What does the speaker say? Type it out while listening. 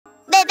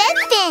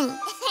Bebefinn.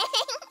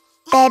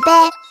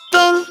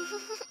 Bebefinn.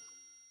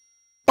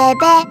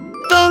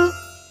 Bebefinn.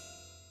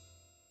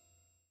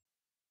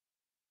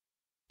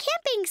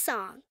 Camping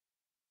song.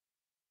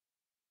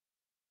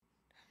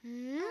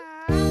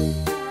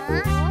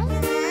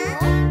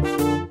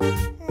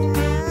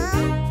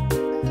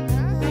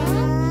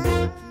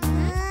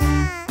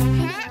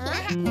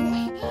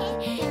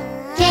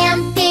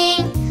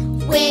 Camping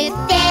with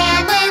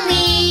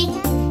family.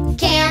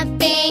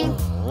 Camping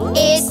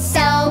is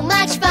so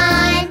much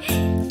fun.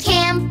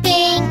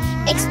 Camping,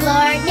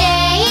 explore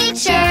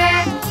nature.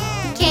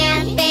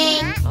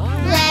 Camping,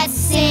 let's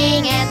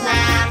sing and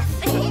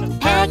laugh.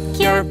 Pack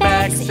your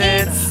bags,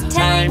 it's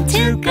time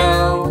to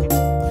go.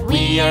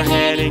 We are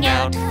heading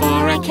out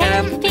for a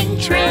camping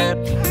trip.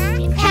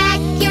 Pack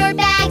your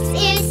bags,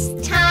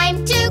 it's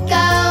time to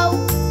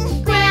go.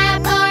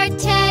 Grab our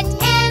tent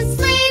and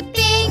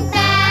sleeping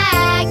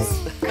bags.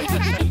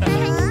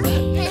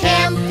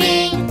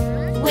 Camping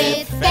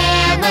with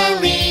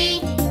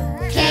family.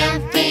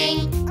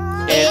 Camping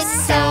is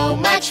so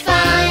much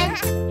fun.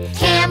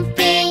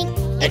 Camping,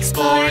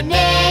 explore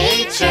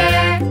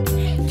nature.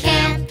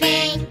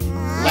 Camping,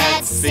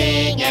 let's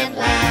sing and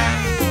laugh.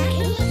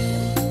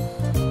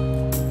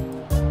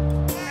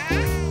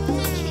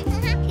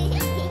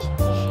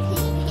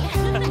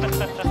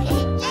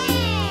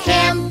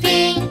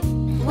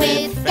 Camping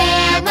with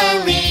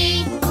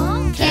family.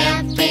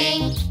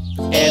 Camping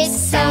is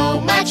so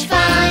much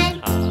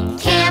fun.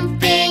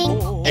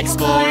 Camping,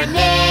 explore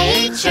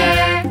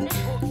nature.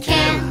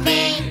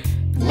 Camping,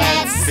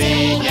 let's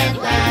sing and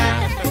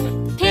laugh.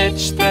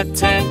 Pitch the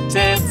tent,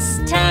 it's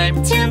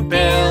time to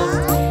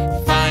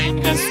build. Find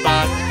a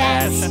spot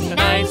that's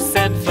nice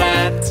and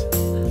flat.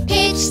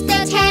 Pitch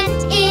the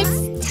tent,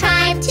 it's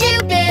time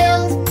to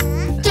build.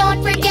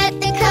 Don't forget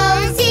the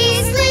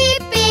cozy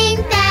sleeping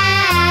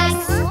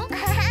bags.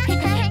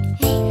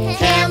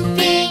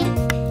 Camping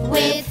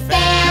with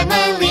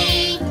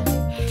family.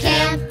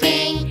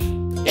 Camping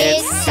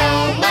is so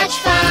much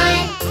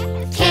fun.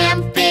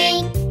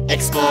 Camping,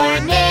 explore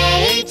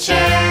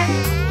nature.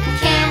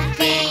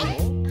 Camping,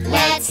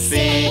 let's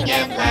sing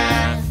and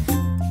laugh.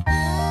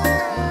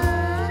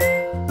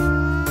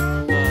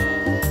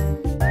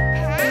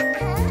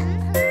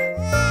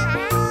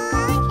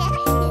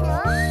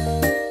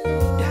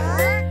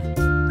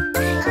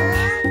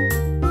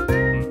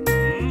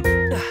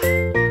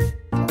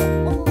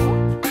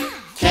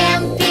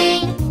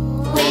 Camping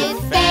with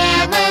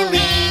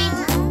family.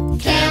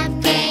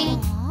 Camping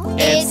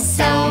is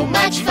so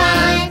much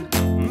fun.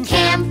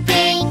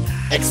 Camping,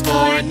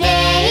 explore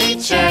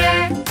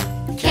nature.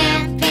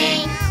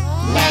 Camping,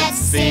 let's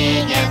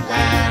sing and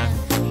laugh.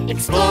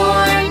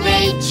 Explore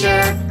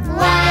nature,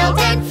 wild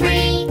and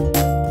free.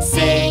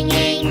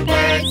 Singing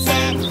birds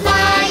and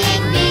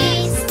flying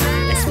bees.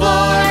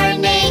 Explore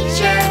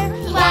nature,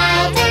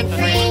 wild and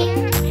free.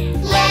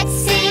 Let's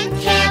sing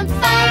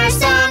campfire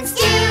songs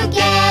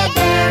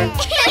together.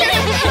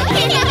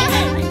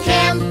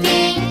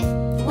 Camping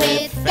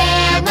with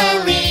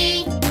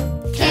family.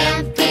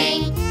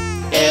 Camping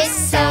is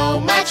so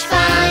much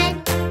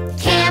fun.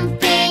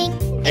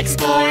 Camping,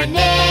 explore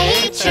nature.